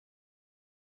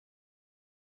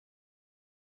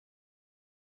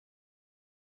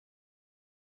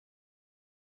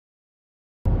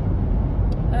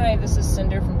this is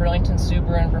Cinder from Burlington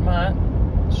Subaru in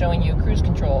Vermont, showing you cruise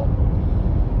control.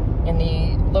 In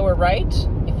the lower right,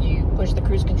 if you push the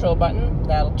cruise control button,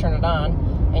 that'll turn it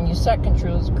on, and you set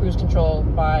cruise control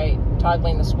by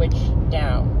toggling the switch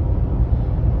down.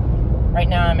 Right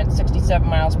now I'm at 67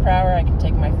 miles per hour. I can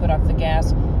take my foot off the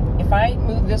gas. If I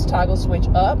move this toggle switch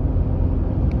up,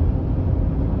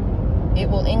 it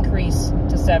will increase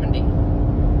to 70.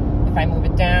 If I move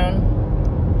it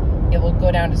down, it will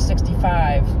go down to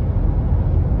 65.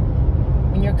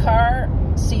 When your car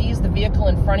sees the vehicle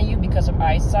in front of you because of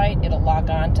eyesight, it'll lock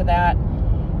on to that,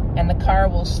 and the car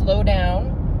will slow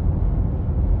down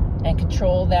and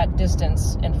control that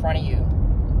distance in front of you,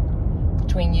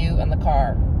 between you and the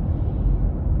car.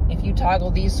 If you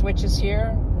toggle these switches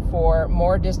here for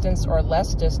more distance or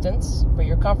less distance for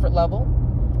your comfort level,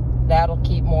 that'll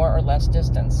keep more or less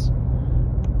distance.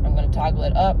 I'm going to toggle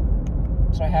it up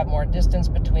so I have more distance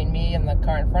between me and the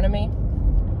car in front of me.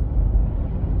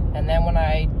 And then when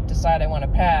I decide I want to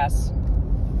pass,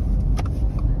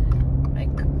 I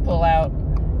pull out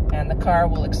and the car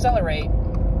will accelerate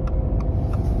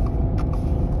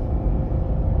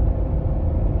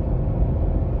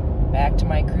back to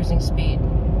my cruising speed.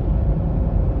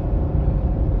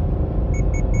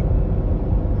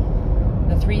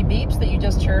 The 3 beeps that you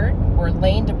just heard were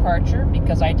lane departure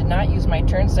because I did not use my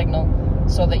turn signal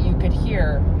so that you could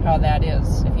hear how that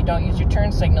is. If you don't use your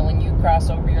turn signal and you cross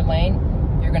over your lane,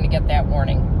 you're going to get that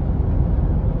warning.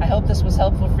 I hope this was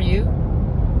helpful for you.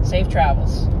 Safe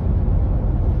travels.